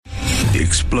The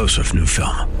explosive new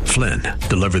film, Flynn,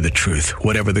 deliver the truth,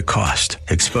 whatever the cost,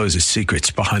 exposes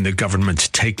secrets behind the government's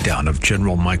takedown of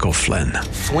General Michael Flynn.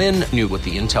 Flynn knew what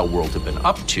the intel world had been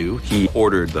up to. He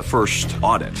ordered the first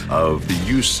audit of the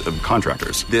use of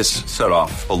contractors. This set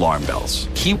off alarm bells.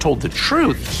 He told the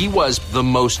truth. He was the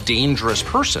most dangerous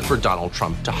person for Donald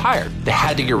Trump to hire. They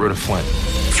had to get rid of Flynn.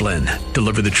 Flynn,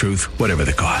 deliver the truth, whatever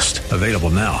the cost. Available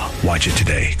now. Watch it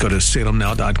today. Go to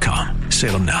salemnow.com.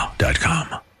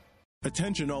 salemnow.com.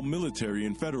 Attention all military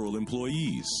and federal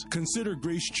employees. Consider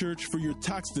Grace Church for your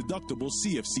tax-deductible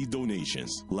CFC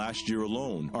donations. Last year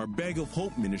alone, our Bag of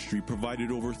Hope ministry provided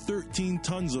over 13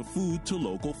 tons of food to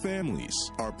local families.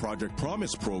 Our Project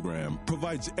Promise program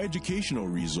provides educational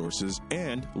resources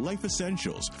and life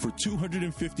essentials for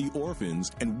 250 orphans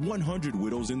and 100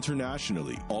 widows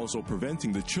internationally, also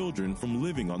preventing the children from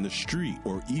living on the street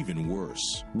or even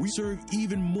worse. We serve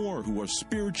even more who are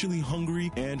spiritually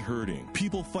hungry and hurting.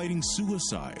 People fighting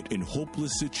suicide in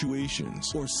hopeless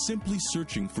situations or simply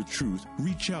searching for truth.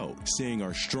 Reach out, saying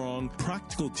our strong,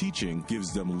 practical teaching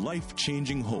gives them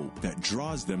life-changing hope that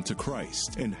draws them to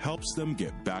Christ and helps them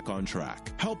get back on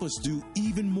track. Help us do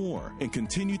even more and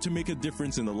continue to make a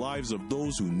difference in the lives of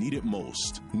those who need it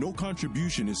most. No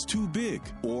contribution is too big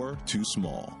or too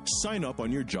small. Sign up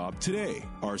on your job today.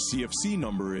 Our CFC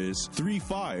number is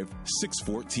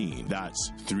 35614.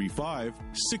 That's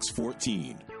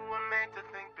 35614.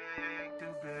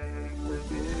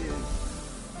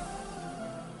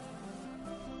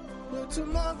 But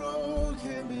tomorrow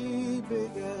can be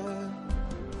bigger.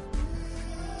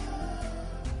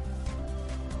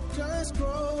 Just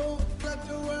grow, let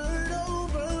the word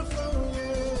overflow,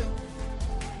 yeah.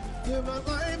 Live a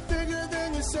life bigger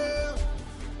than yourself.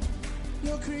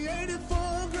 You're created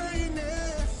for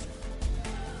greatness.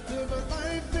 Live a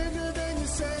life bigger than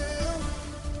yourself.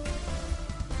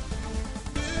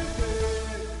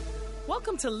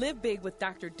 Welcome to Live Big with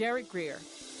Dr. Derek Grier.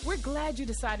 We're glad you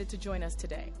decided to join us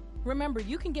today. Remember,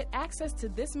 you can get access to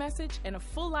this message and a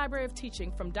full library of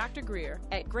teaching from Dr. Grier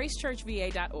at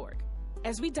gracechurchva.org.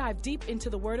 As we dive deep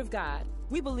into the Word of God,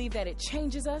 we believe that it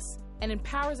changes us and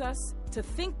empowers us to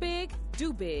think big,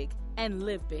 do big, and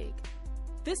live big.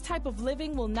 This type of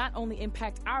living will not only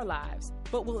impact our lives,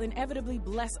 but will inevitably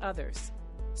bless others.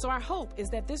 So our hope is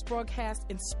that this broadcast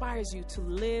inspires you to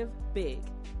live big.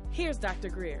 Here's Dr.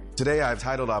 Grier. Today I've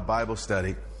titled our Bible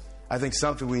study, I think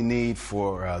something we need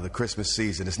for the Christmas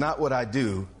season. It's not what I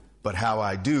do, but how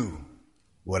I do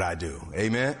what I do.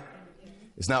 Amen?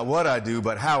 It's not what I do,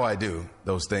 but how I do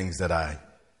those things that I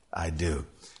do.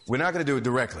 We're not going to do it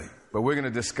directly, but we're going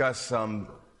to discuss some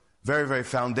very, very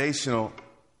foundational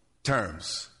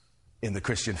terms in the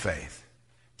Christian faith.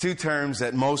 Two terms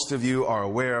that most of you are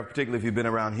aware of, particularly if you've been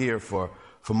around here for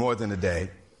more than a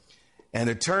day. And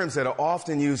they're terms that are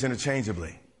often used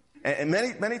interchangeably. And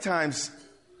many times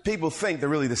people think they're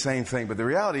really the same thing, but the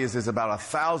reality is there's about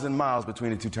 1,000 miles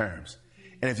between the two terms.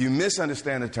 And if you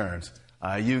misunderstand the terms,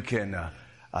 you can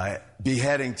be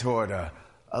heading toward a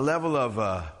level of,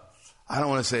 I don't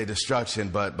want to say destruction,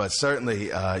 but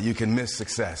certainly you can miss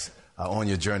success on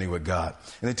your journey with God.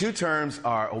 And the two terms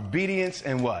are obedience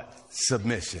and what?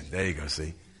 Submission. There you go,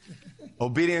 see?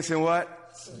 Obedience and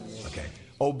what? Submission. Okay.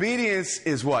 Obedience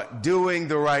is what? Doing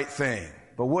the right thing.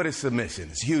 But what is submission?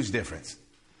 It's a huge difference.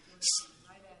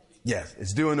 Yes,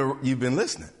 it's you've been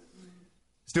listening.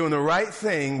 It's doing the right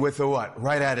thing with the what?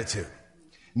 Right attitude.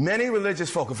 Many religious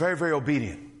folk are very, very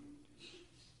obedient.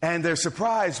 And they're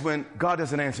surprised when God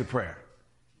doesn't answer prayer.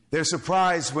 They're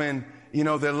surprised when,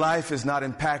 their life is not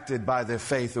impacted by their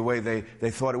faith the way they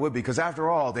thought it would be. Because after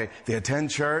all, they attend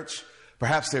church.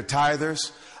 Perhaps they're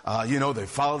tithers. They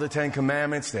follow the 10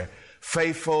 Commandments. They're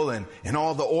faithful and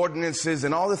all the ordinances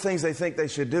and all the things they think they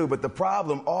should do. But the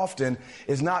problem often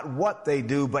is not what they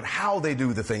do, but how they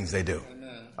do the things they do.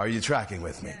 Amen. Are you tracking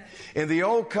with me? In the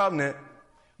Old Covenant,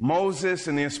 Moses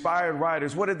and the inspired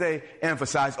writers, what did they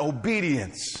emphasize?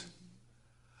 Obedience.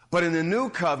 But in the New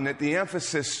Covenant, the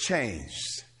emphasis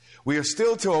changed. We are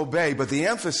still to obey, but the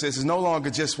emphasis is no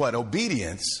longer just what?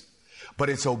 Obedience, but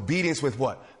it's obedience with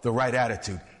what? The right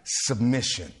attitude,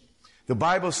 submission. The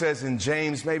Bible says in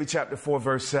James, maybe chapter 4,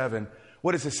 verse 7,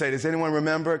 what does it say? Does anyone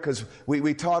remember? Because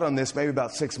we taught on this maybe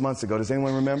about 6 months ago. Does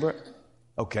anyone remember it?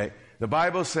 Okay. The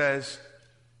Bible says,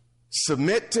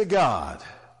 submit to God,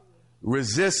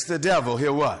 resist the devil,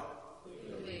 he'll what?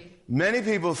 Many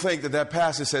people think that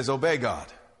passage says obey God.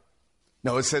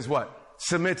 No, it says what?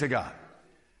 Submit to God.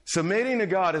 Submitting to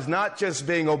God is not just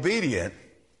being obedient.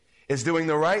 It's doing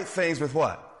the right things with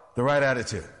what? The right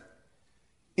attitude.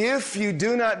 If you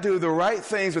do not do the right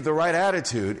things with the right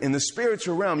attitude, in the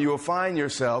spiritual realm, you will find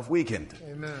yourself weakened.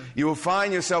 Amen. You will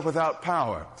find yourself without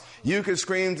power. You can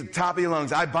scream to the top of your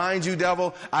lungs, I bind you,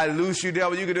 devil. I loose you,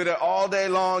 devil. You can do that all day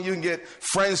long. You can get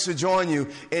friends to join you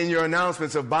in your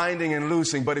announcements of binding and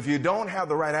loosing. But if you don't have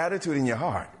the right attitude in your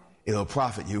heart, it'll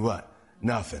profit you what?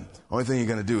 Nothing. Only thing you're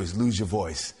going to do is lose your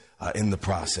voice in the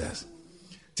process.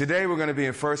 Today we're going to be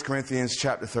in 1 Corinthians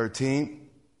chapter 13.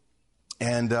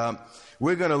 And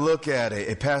we're going to look at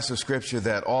a passage of scripture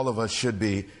that all of us should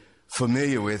be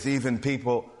familiar with. Even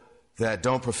people that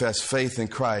don't profess faith in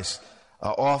Christ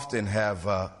often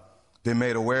have been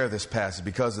made aware of this passage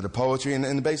because of the poetry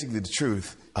and basically the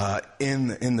truth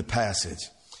in the passage.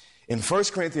 In 1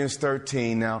 Corinthians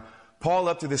 13, now, Paul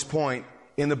up to this point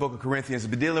in the book of Corinthians has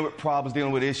been dealing with problems,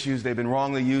 dealing with issues. They've been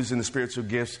wrongly used in the spiritual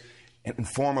gifts. And in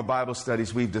former Bible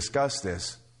studies, we've discussed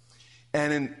this.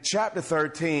 And in chapter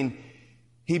 13,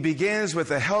 he begins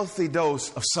with a healthy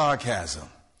dose of sarcasm.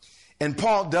 And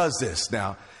Paul does this.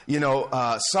 Now,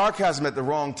 sarcasm at the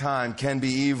wrong time can be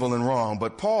evil and wrong.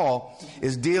 But Paul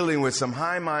is dealing with some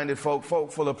high-minded folk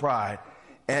full of pride.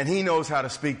 And he knows how to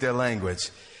speak their language.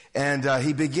 And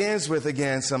he begins with,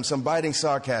 again, some biting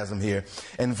sarcasm here.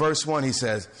 In verse 1, he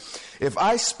says, if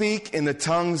I speak in the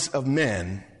tongues of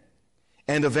men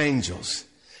and of angels.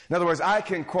 In other words, I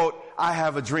can quote, I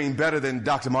have a dream better than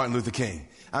Dr. Martin Luther King.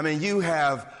 I mean, you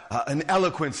have an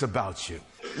eloquence about you.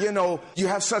 You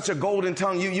have such a golden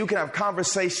tongue. You can have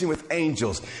conversation with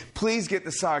angels. Please get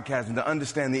the sarcasm to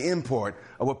understand the import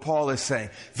of what Paul is saying.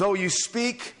 Though you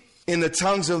speak in the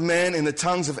tongues of men, in the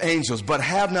tongues of angels, but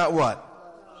have not what?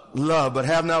 Love, but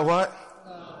have not what?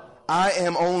 Love. I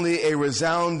am only a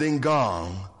resounding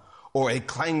gong or a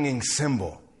clanging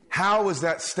cymbal. How was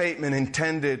that statement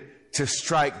intended to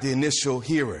strike the initial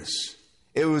hearers?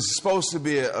 It was supposed to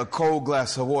be a cold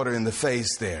glass of water in the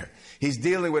face there. He's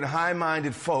dealing with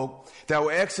high-minded folk that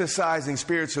were exercising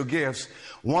spiritual gifts.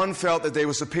 One felt that they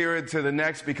were superior to the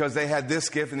next because they had this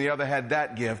gift and the other had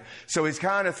that gift. So he's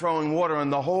kind of throwing water on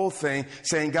the whole thing,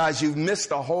 saying, guys, you've missed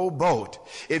the whole boat.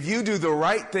 If you do the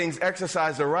right things,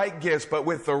 exercise the right gifts, but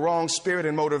with the wrong spirit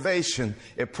and motivation,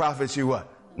 it profits you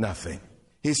what? Nothing.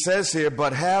 He says here,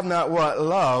 but have not what?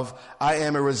 Love. I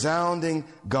am a resounding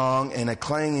gong and a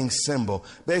clanging cymbal.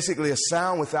 Basically a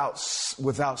sound without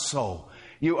soul.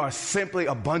 You are simply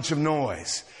a bunch of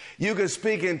noise. You can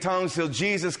speak in tongues till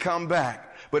Jesus come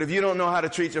back. But if you don't know how to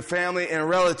treat your family and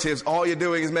relatives, all you're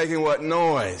doing is making what?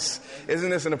 Noise. Isn't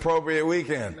this an appropriate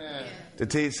weekend to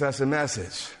teach us a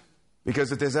message?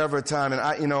 Because if there's ever a time,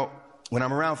 and when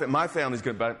I'm around, my family's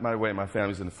good. By the way, my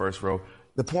family's in the first row.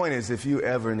 The point is, if you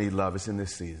ever need love, it's in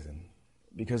this season.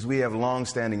 Because we have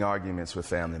long-standing arguments with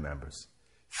family members.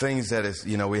 Things that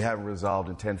we haven't resolved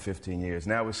in 10, 15 years.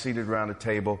 Now we're seated around a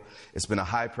table. It's been a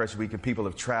high-pressure weekend. People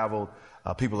have traveled.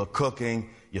 People are cooking.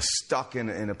 You're stuck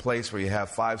in a place where you have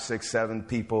 5, 6, 7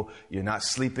 people. You're not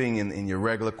sleeping in your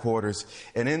regular quarters.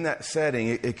 And in that setting,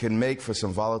 it can make for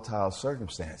some volatile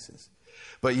circumstances.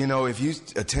 But, if you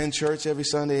attend church every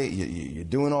Sunday, you're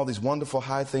doing all these wonderful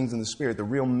high things in the Spirit, the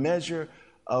real measure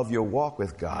of your walk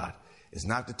with God is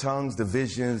not the tongues, the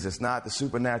visions, it's not the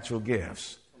supernatural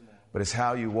gifts, but it's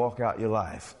how you walk out your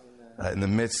life in the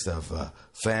midst of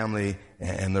family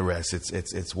and the rest.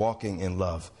 It's walking in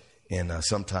love in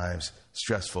sometimes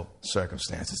stressful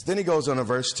circumstances. Then he goes on to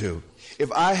verse 2.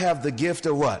 If I have the gift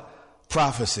of what?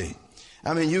 Prophecy.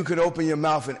 I mean, you could open your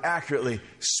mouth and accurately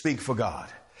speak for God.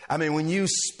 I mean, when you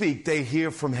speak, they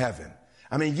hear from heaven.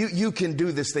 I mean, you can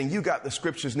do this thing. You got the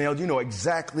scriptures nailed. You know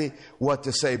exactly what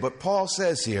to say. But Paul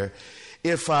says here,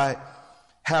 if I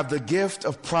have the gift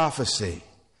of prophecy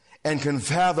and can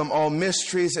fathom all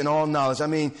mysteries and all knowledge. I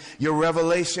mean, your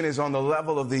revelation is on the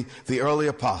level of the early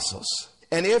apostles.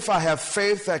 And if I have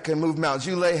faith that can move mountains,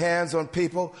 you lay hands on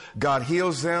people, God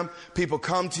heals them. People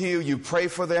come to you, you pray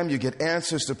for them, you get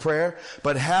answers to prayer.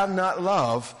 But have not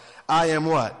love, I am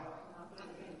what?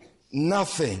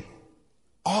 Nothing.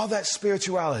 All that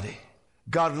spirituality,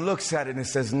 God looks at it and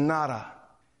says, nada,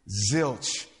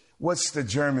 zilch. What's the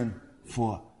German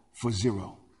for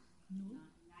zero?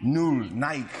 Null,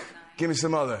 Nike. Give me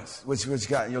some others. What you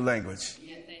got in your language?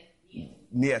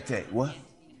 Niente. What?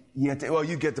 Niente. Well,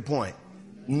 you get the point.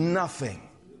 Nothing.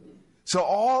 So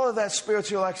all of that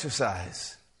spiritual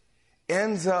exercise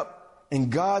ends up in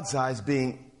God's eyes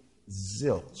being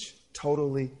zilch.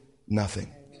 Totally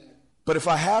nothing. But if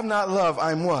I have not love,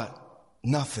 I'm what?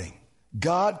 Nothing.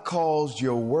 God calls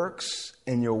your works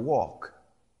and your walk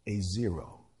a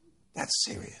zero. That's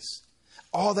serious.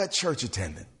 All that church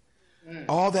attending,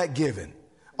 all that giving,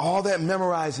 all that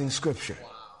memorizing scripture.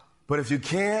 But if you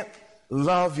can't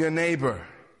love your neighbor,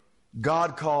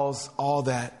 God calls all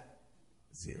that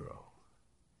zero.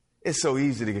 It's so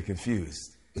easy to get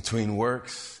confused between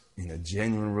works and a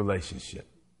genuine relationship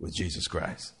with Jesus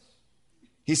Christ.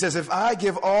 He says, if I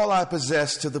give all I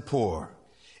possess to the poor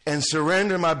and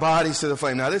surrender my bodies to the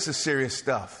flame. Now, this is serious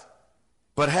stuff.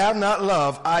 But have not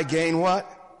love, I gain what?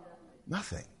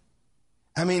 Nothing.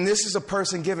 I mean, this is a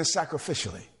person given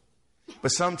sacrificially. But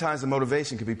sometimes the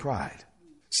motivation could be pride.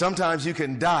 Sometimes you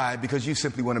can die because you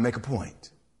simply want to make a point.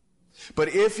 But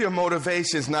if your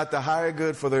motivation is not the higher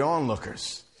good for the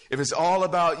onlookers, if it's all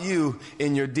about you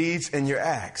in your deeds and your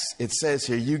acts, it says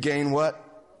here, you gain what?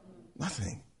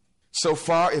 Nothing. So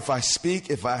far, if I speak,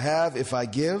 if I have, if I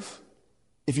give,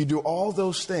 if you do all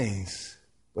those things,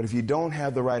 but if you don't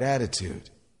have the right attitude,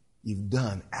 you've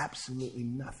done absolutely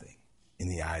nothing in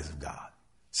the eyes of God.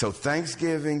 So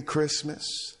Thanksgiving, Christmas,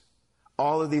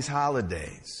 all of these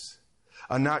holidays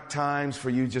are not times for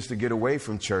you just to get away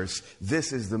from church.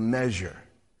 This is the measure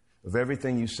of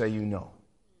everything you say you know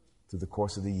through the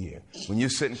course of the year. When you're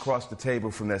sitting across the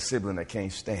table from that sibling that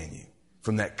can't stand you,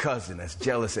 from that cousin that's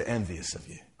jealous or envious of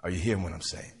you. Are you hearing what I'm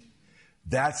saying?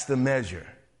 That's the measure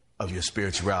of your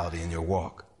spirituality and your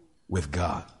walk with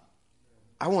God.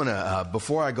 I want to,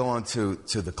 before I go on to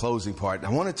the closing part, I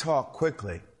want to talk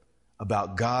quickly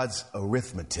about God's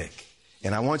arithmetic.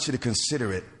 And I want you to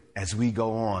consider it as we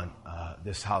go on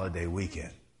this holiday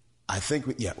weekend. I think,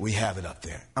 we have it up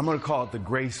there. I'm going to call it the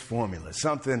grace formula,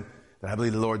 something that I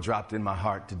believe the Lord dropped in my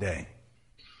heart today.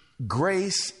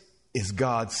 Grace is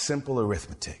God's simple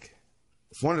arithmetic.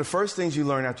 One of the first things you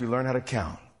learn after you learn how to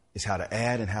count is how to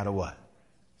add and how to what?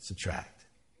 Subtract.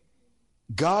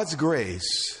 God's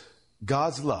grace,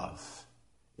 God's love,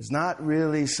 is not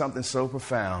really something so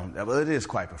profound. Well, it is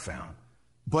quite profound.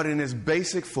 But in its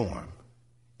basic form,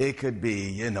 it could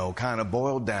be, kind of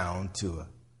boiled down to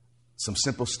some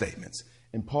simple statements.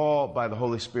 And Paul, by the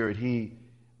Holy Spirit, he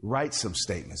writes some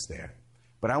statements there.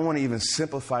 But I want to even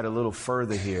simplify it a little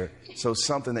further here, so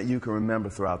something that you can remember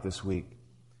throughout this week.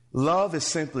 Love is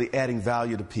simply adding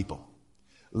value to people.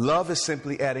 Love is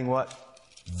simply adding what?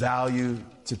 Value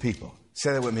to people.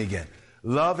 Say that with me again.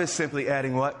 Love is simply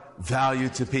adding what? Value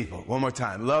to people. One more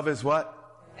time. Love is what?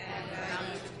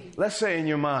 Let's say in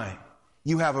your mind,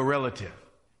 you have a relative.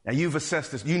 Now you've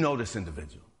assessed this, you know this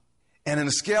individual. And in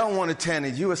a scale of 1 to 10,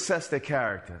 as you assess their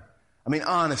character, I mean,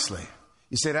 honestly,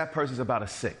 you say that person's about a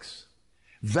 6.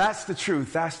 That's the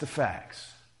truth. That's the facts.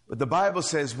 But the Bible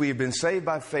says we have been saved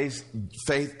by faith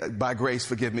by grace,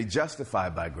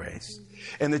 justified by grace.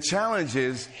 And the challenge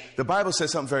is, the Bible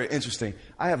says something very interesting.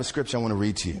 I have a scripture I want to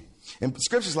read to you. And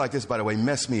scriptures like this, by the way,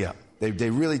 mess me up. They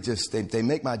really just, they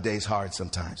make my days hard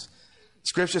sometimes.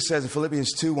 Scripture says in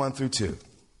Philippians 2:1-2,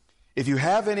 if you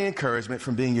have any encouragement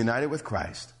from being united with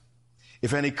Christ,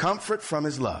 if any comfort from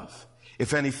his love,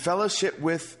 if any fellowship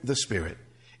with the Spirit,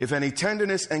 if any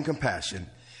tenderness and compassion,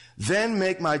 then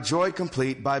make my joy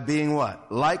complete by being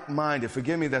what? Like-minded.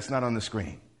 Forgive me, that's not on the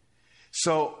screen.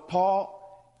 So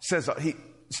Paul says, he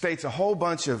states a whole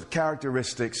bunch of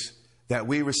characteristics that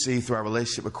we receive through our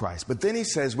relationship with Christ. But then he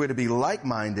says we're to be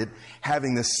like-minded,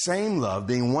 having the same love,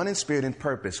 being one in spirit and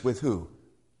purpose with who?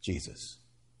 Jesus.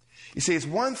 You see, it's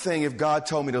one thing if God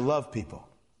told me to love people.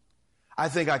 I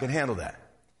think I can handle that.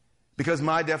 Because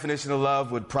my definition of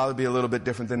love would probably be a little bit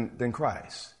different than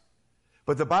Christ.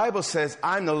 But the Bible says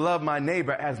I'm to love my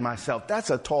neighbor as myself. That's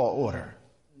a tall order.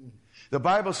 The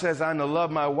Bible says I'm to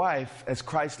love my wife as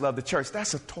Christ loved the church.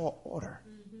 That's a tall order.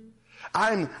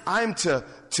 I'm to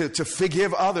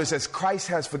forgive others as Christ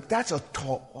has forgiven. That's a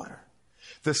tall order.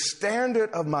 The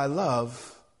standard of my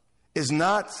love is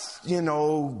not,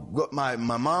 what my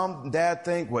mom and dad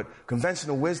think, what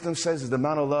conventional wisdom says is the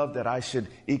amount of love that I should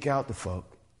eke out to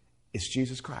folk. It's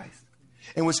Jesus Christ.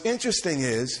 And what's interesting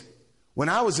is, when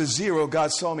I was a 0,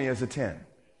 God saw me as a 10.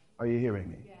 Are you hearing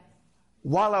me? Yes.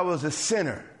 While I was a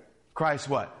sinner, Christ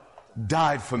what?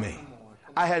 Died for me.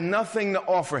 I had nothing to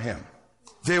offer him.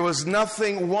 There was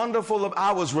nothing wonderful.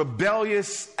 I was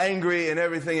rebellious, angry, and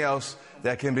everything else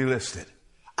that can be listed.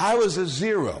 I was a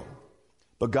 0,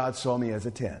 but God saw me as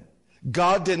a 10.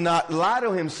 God did not lie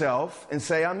to himself and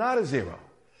say, I'm not a 0.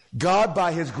 God,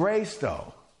 by his grace,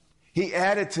 though, he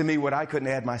added to me what I couldn't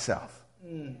add myself.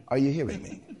 Are you hearing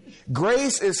me?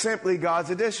 Grace is simply God's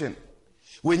addition.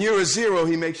 When you're a 0,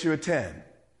 he makes you a 10.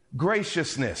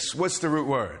 Graciousness. What's the root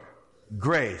word?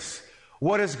 Grace.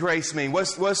 What does grace mean?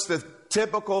 What's the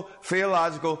typical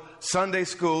theological Sunday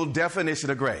school definition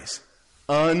of grace?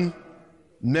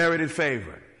 Unmerited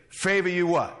favor. Favor you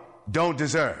what? Don't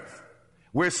deserve.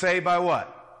 We're saved by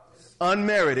what?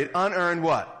 Unmerited, unearned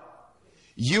what?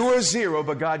 You were 0,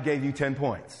 but God gave you 10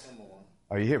 points.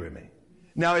 Are you hearing me?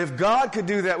 Now, if God could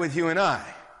do that with you and I,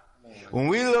 When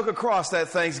we look across that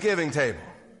Thanksgiving table,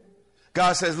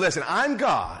 God says, listen, I'm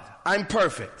God. I'm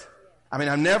perfect. I mean,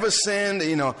 I've never sinned.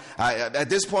 At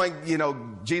this point,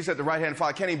 Jesus at the right hand of the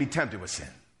Father can't even be tempted with sin.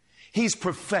 He's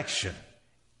perfection.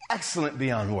 Excellent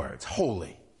beyond words.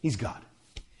 Holy. He's God.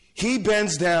 He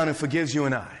bends down and forgives you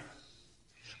and I.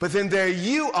 But then there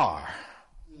you are.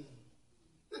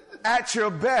 At your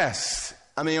best.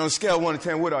 I mean, on a scale of 1 to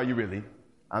 10, what are you really?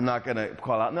 I'm not going to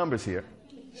call out numbers here.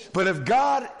 But if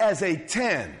God as a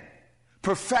 10,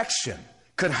 perfection,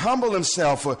 could humble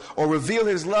himself or reveal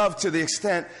his love to the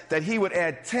extent that he would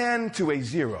add 10 to a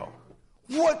 0,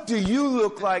 what do you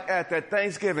look like at that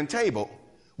Thanksgiving table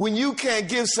when you can't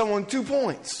give someone 2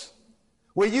 points?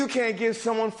 When you can't give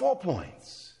someone 4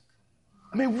 points?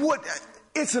 I mean,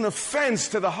 it's an offense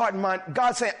to the heart and mind.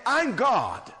 God saying, I'm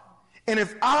God. And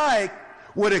if I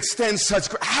would extend such,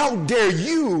 how dare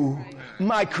you,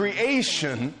 my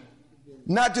creation,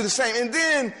 not do the same? And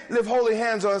then lift holy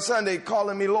hands on Sunday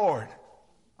calling me Lord.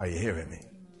 Are you hearing me?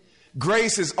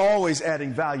 Grace is always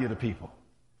adding value to people.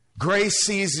 Grace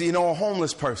sees, a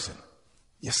homeless person.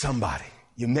 You're somebody.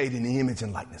 You're made in the image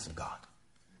and likeness of God.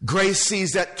 Grace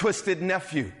sees that twisted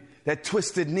nephew, that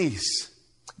twisted niece.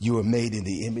 You are made in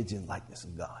the image and likeness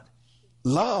of God.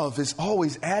 Love is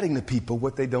always adding to people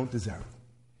what they don't deserve.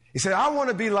 He said, I want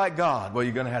to be like God. Well,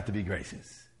 you're going to have to be gracious.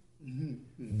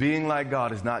 Being like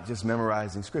God is not just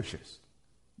memorizing scriptures.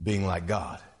 Being like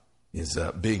God is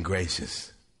being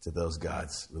gracious to those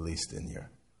God's released in your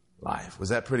life. Was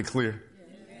that pretty clear?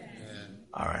 Yeah.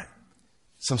 All right.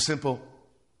 Some simple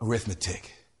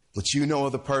arithmetic. What you know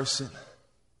of the person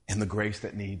and the grace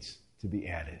that needs to be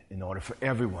added in order for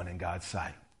everyone in God's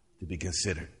sight to be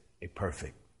considered a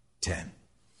perfect 10.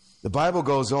 The Bible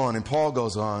goes on and Paul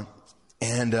goes on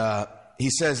and he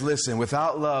says, listen,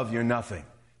 without love, you're nothing.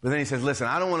 But then he says, listen,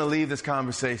 I don't want to leave this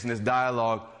conversation, this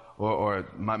dialogue or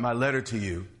my letter to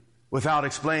you without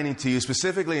explaining to you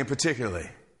specifically and particularly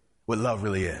what love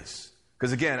really is.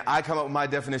 Because again, I come up with my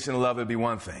definition of love, it'd be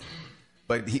one thing.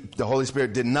 But the Holy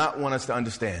Spirit did not want us to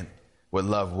understand what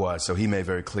love was, so he made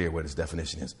very clear what his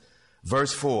definition is.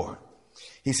 Verse 4,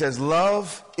 he says,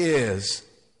 love is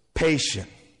patient,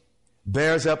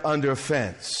 bears up under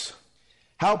offense.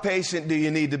 How patient do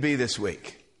you need to be this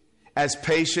week? As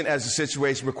patient as the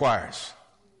situation requires.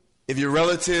 If your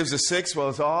relatives are 6, well,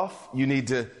 it's off. You need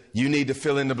to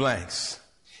fill in the blanks.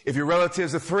 If your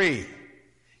relatives are 3,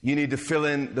 you need to fill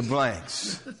in the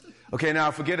blanks. Okay,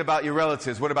 now forget about your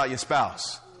relatives. What about your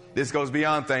spouse? This goes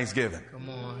beyond Thanksgiving. Come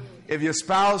on. If your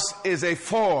spouse is a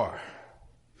 4,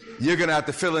 you're going to have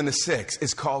to fill in the 6.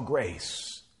 It's called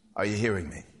grace. Are you hearing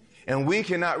me? And we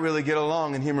cannot really get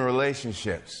along in human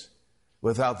relationships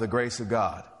without the grace of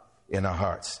God in our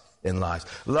hearts and lives.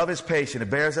 Love is patient. It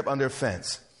bears up under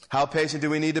offense. How patient do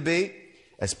we need to be?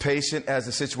 As patient as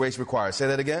the situation requires. Say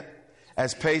that again.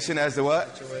 As patient as the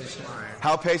what?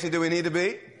 How patient do we need to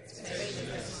be?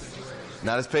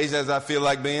 Not as patient as I feel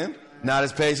like being. Not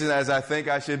as patient as I think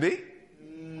I should be.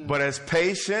 But as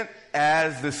patient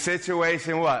as the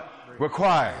situation what?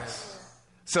 Requires.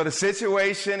 So the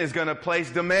situation is going to place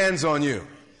demands on you.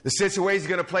 The situation is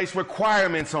going to place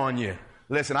requirements on you.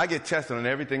 Listen, I get tested on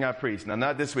everything I preach. Now,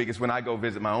 not this week. It's when I go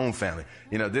visit my own family.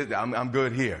 I'm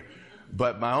good here.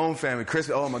 But my own family, Chris,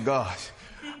 oh my gosh,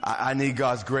 I need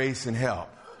God's grace and help.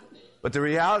 But the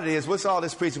reality is, what's all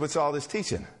this preaching? What's all this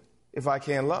teaching? If I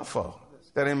can't love folk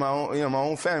that in my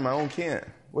own family, my own kin,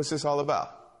 what's this all about?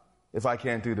 If I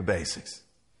can't do the basics.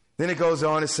 Then it goes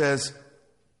on, it says,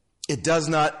 it does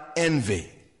not envy.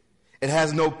 It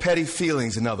has no petty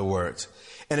feelings, in other words,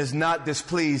 and is not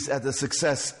displeased at the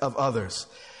success of others.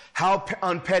 How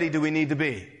unpetty do we need to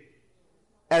be?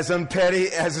 As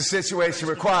unpetty as the situation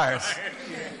requires.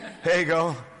 There you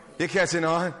go. You're catching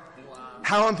on.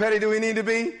 How unpetty do we need to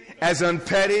be? As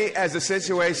unpetty as the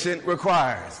situation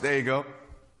requires. There you go.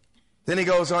 Then he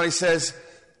goes on, he says,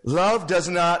 love does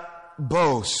not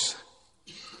boast.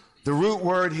 The root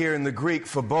word here in the Greek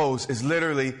for boast is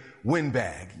literally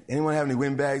windbag. Anyone have any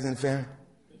windbags in the family?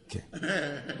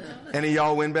 Okay. Any of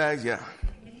y'all windbags? Yeah.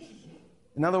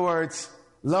 In other words,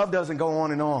 love doesn't go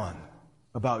on and on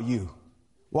about you.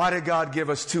 Why did God give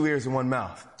us 2 ears and 1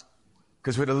 mouth?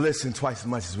 Because we're to listen twice as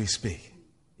much as we speak.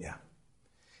 Yeah.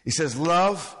 He says,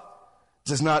 love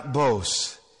does not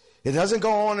boast. It doesn't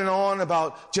go on and on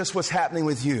about just what's happening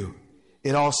with you.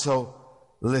 It also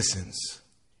listens.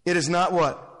 It is not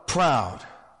what? Proud.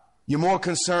 You're more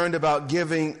concerned about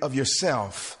giving of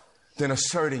yourself than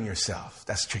asserting yourself.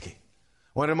 That's tricky.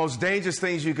 One of the most dangerous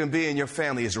things you can be in your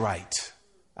family is right.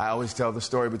 I always tell the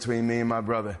story between me and my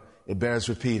brother. It bears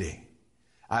repeating.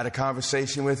 I had a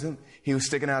conversation with him. He was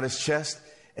sticking out his chest,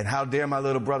 And how dare my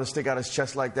little brother stick out his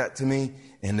chest like that to me?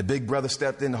 And the big brother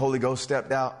stepped in, the Holy Ghost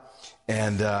stepped out.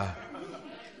 And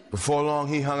before long,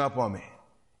 he hung up on me.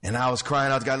 And I was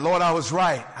crying out to God, Lord, I was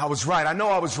right. I was right. I know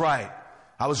I was right.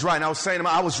 I was right. And I was saying to him,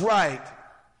 I was right.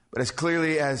 But as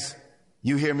clearly as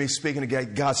you hear me speaking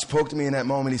again, God spoke to me in that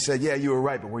moment. He said, yeah, you were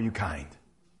right, but were you kind?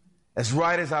 As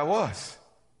right as I was,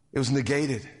 it was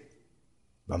negated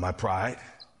by my pride,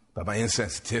 by my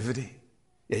insensitivity.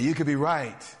 Yeah, you could be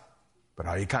right, but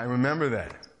are you kind? Remember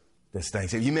that. This thing.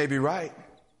 So you may be right,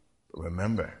 but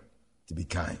remember to be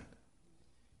kind.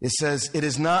 It says, it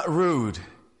is not rude.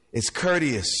 It's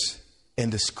courteous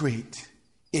and discreet.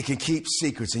 It can keep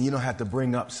secrets, and you don't have to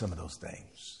bring up some of those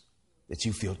things that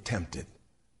you feel tempted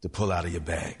to pull out of your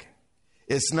bag.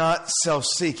 It's not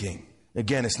self-seeking.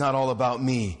 Again, it's not all about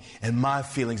me and my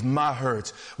feelings, my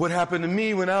hurts. What happened to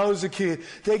me when I was a kid?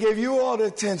 They gave you all the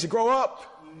attention. Grow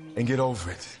up and get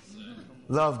over it.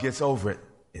 Love gets over it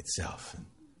itself.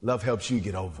 Love helps you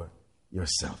get over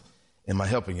yourself. Am I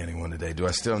helping anyone today? Do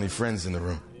I still have any friends in the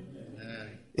room?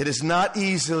 It is not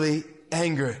easily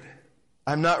angered.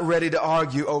 I'm not ready to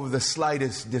argue over the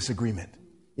slightest disagreement.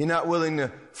 You're not willing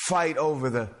to fight over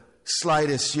the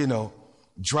slightest,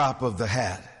 drop of the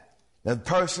hat. Now,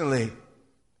 personally,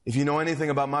 if you know anything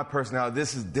about my personality,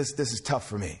 this is tough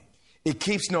for me. It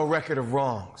keeps no record of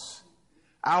wrongs.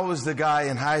 I was the guy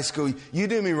in high school. You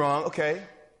did me wrong. Okay.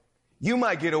 You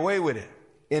might get away with it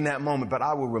in that moment, but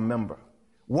I will remember.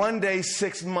 One day,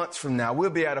 6 months from now, we'll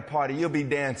be at a party. You'll be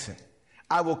dancing.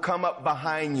 I will come up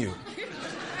behind you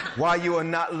while you are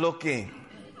not looking.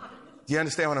 Do you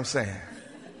understand what I'm saying?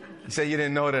 You say you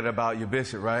didn't know that about your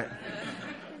bishop, right?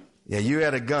 Yeah, you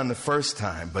had a gun the first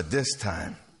time, but this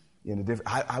time,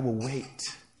 I will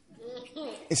wait.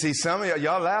 And see, some of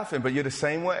y'all laughing, but you're the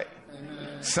same way.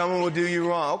 Someone will do you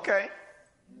wrong. Okay.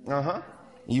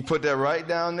 You put that right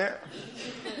down there.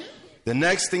 The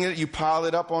next thing is you pile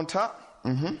it up on top.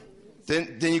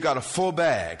 Then you got a full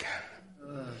bag.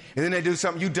 And then they do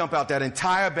something, you dump out that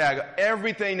entire bag of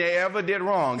everything they ever did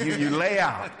wrong. You lay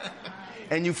out.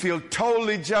 And you feel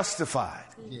totally justified.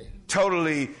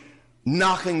 Totally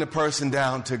knocking the person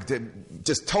down to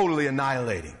just totally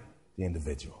annihilating the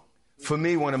individual. For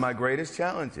me, one of my greatest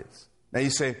challenges. Now you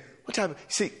say, what type of,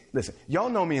 see, listen, y'all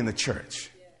know me in the church.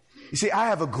 You see, I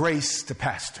have a grace to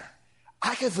pastor.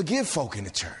 I can forgive folk in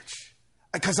the church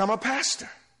because I'm a pastor.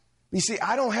 You see,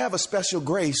 I don't have a special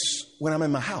grace when I'm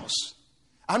in my house.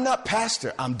 I'm not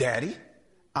pastor. I'm daddy.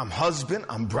 I'm husband.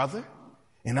 I'm brother.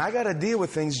 And I got to deal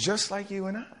with things just like you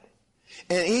and I.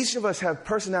 And each of us have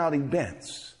personality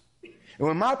bents. And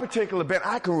with my particular bent,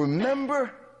 I can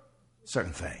remember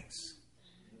certain things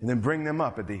and then bring them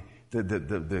up at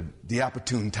the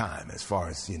opportune time as far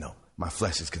as, my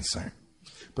flesh is concerned.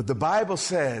 But the Bible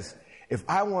says, if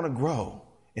I want to grow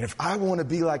and if I want to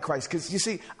be like Christ, because you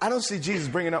see, I don't see Jesus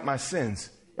bringing up my sins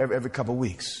every couple of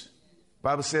weeks. The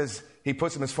Bible says he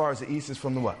puts them as far as the east is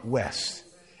from the what? West.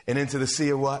 And into the sea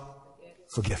of what?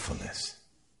 Forgetfulness.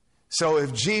 So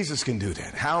if Jesus can do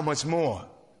that, how much more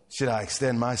should I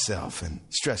extend myself and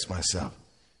stress myself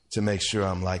to make sure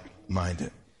I'm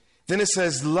like-minded? Then it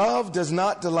says, love does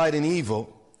not delight in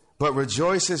evil, but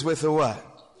rejoices with the what?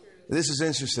 This is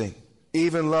interesting.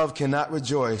 Even love cannot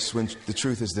rejoice when the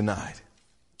truth is denied.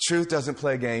 Truth doesn't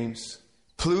play games.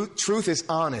 Truth is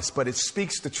honest, but it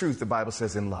speaks the truth, the Bible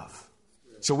says, in love.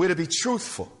 So we're to be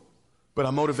truthful, but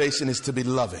our motivation is to be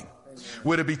loving.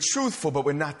 We're to be truthful, but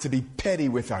we're not to be petty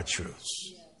with our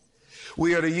truths.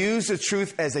 We are to use the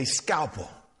truth as a scalpel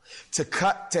to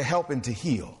cut, to help, and to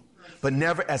heal, but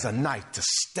never as a knife to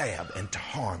stab and to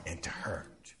harm and to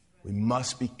hurt. We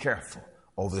must be careful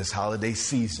over this holiday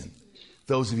season.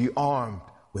 Those of you armed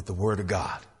with the Word of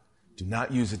God, do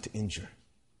not use it to injure,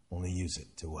 only use it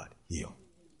to what? Heal.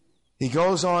 He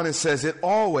goes on and says, it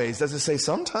always, does it say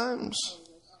sometimes?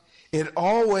 It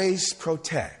always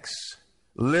protects.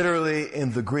 Literally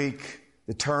in the Greek,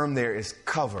 the term there is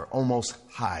cover, almost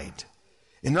hide.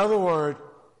 In other words,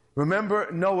 remember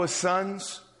Noah's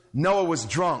sons? Noah was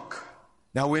drunk.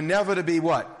 Now we're never to be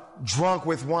what? Drunk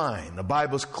with wine. The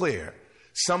Bible's clear.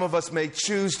 Some of us may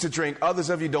choose to drink. Others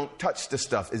of you don't touch the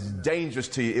stuff. It's dangerous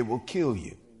to you. It will kill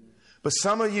you. But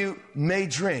some of you may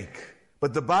drink.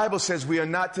 But the Bible says we are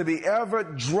not to be ever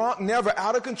drunk, never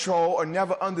out of control, or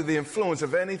never under the influence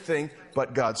of anything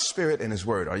but God's Spirit and His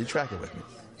Word. Are you tracking with me?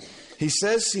 He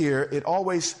says here, it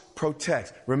always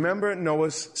protects. Remember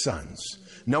Noah's sons.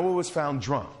 Noah was found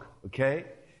drunk, okay?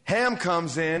 Ham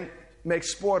comes in,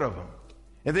 makes sport of him.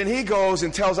 And then he goes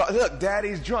and tells, look,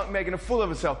 daddy's drunk, making a fool of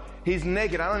himself. He's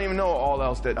naked. I don't even know all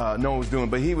else that no one was doing,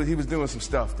 but he was doing some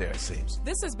stuff there, it seems.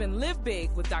 This has been Live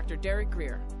Big with Dr. Derek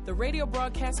Grier, the radio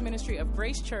broadcast ministry of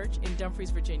Grace Church in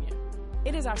Dumfries, Virginia.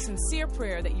 It is our sincere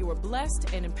prayer that you are blessed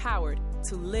and empowered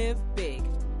to live big.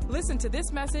 Listen to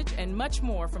this message and much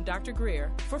more from Dr.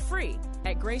 Grier for free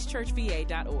at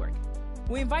gracechurchva.org.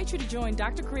 We invite you to join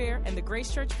Dr. Grier and the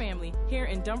Grace Church family here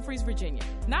in Dumfries, Virginia,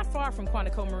 not far from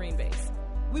Quantico Marine Base.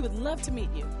 We would love to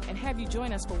meet you and have you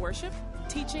join us for worship,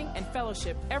 teaching, and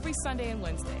fellowship every Sunday and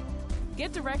Wednesday.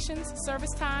 Get directions,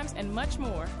 service times, and much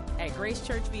more at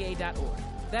gracechurchva.org.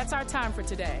 That's our time for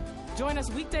today. Join us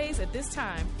weekdays at this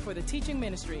time for the teaching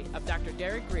ministry of Dr.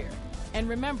 Derek Grier. And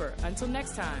remember, until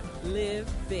next time, live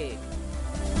big.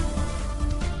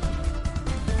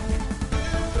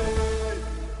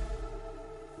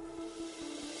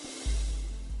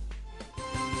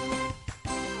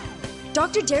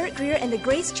 Dr. Derek Grier and the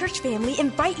Grace Church family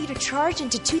invite you to charge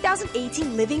into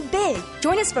 2018 living big.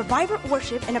 Join us for vibrant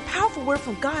worship and a powerful word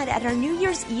from God at our New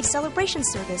Year's Eve celebration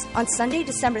service on Sunday,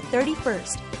 December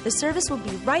 31st. The service will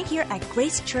be right here at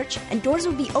Grace Church, and doors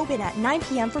will be open at 9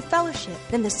 p.m. for fellowship.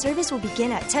 Then the service will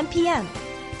begin at 10 p.m.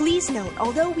 Please note,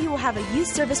 although we will have a youth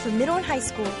service for middle and high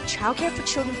school, childcare for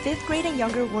children 5th grade and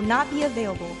younger will not be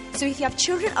available. So if you have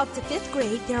children up to 5th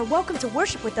grade, they are welcome to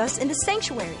worship with us in the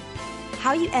sanctuary.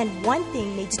 How you end one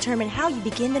thing may determine how you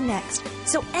begin the next.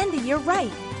 So end the year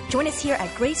right. Join us here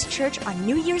at Grace Church on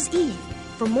New Year's Eve.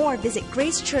 For more, visit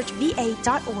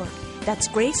gracechurchva.org. That's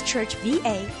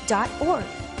gracechurchva.org.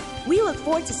 We look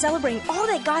forward to celebrating all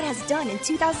that God has done in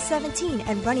 2017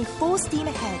 and running full steam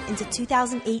ahead into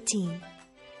 2018.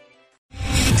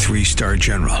 3-star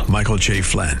General Michael J.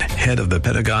 Flynn, head of the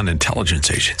Pentagon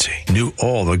Intelligence Agency, knew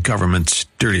all the government's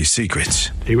dirty secrets.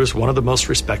 He was one of the most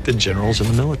respected generals in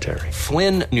the military.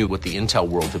 Flynn knew what the intel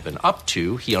world had been up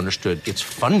to. He understood its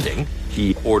funding.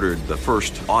 He ordered the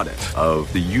first audit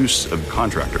of the use of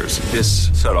contractors. This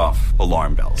set off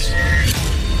alarm bells.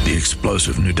 The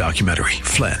explosive new documentary,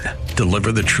 Flynn,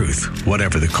 Deliver the Truth,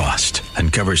 Whatever the Cost,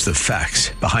 uncovers the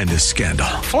facts behind this scandal.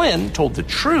 Flynn told the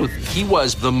truth. He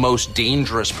was the most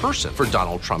dangerous person for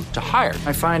Donald Trump to hire.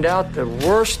 I find out the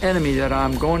worst enemy that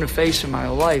I'm going to face in my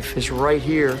life is right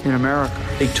here in America.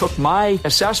 They took my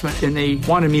assessment and they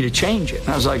wanted me to change it. And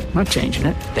I was like, I'm not changing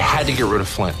it. They had to get rid of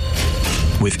Flynn.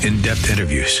 With in-depth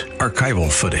interviews,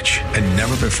 archival footage, and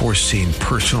never-before-seen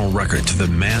personal records of the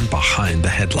man behind the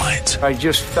headlines. I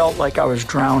just felt like I was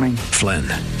drowning. Flynn,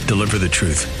 Deliver the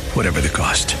Truth, Whatever the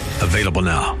Cost. Available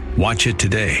now. Watch it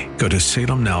today. Go to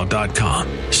salemnow.com.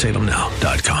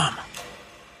 salemnow.com.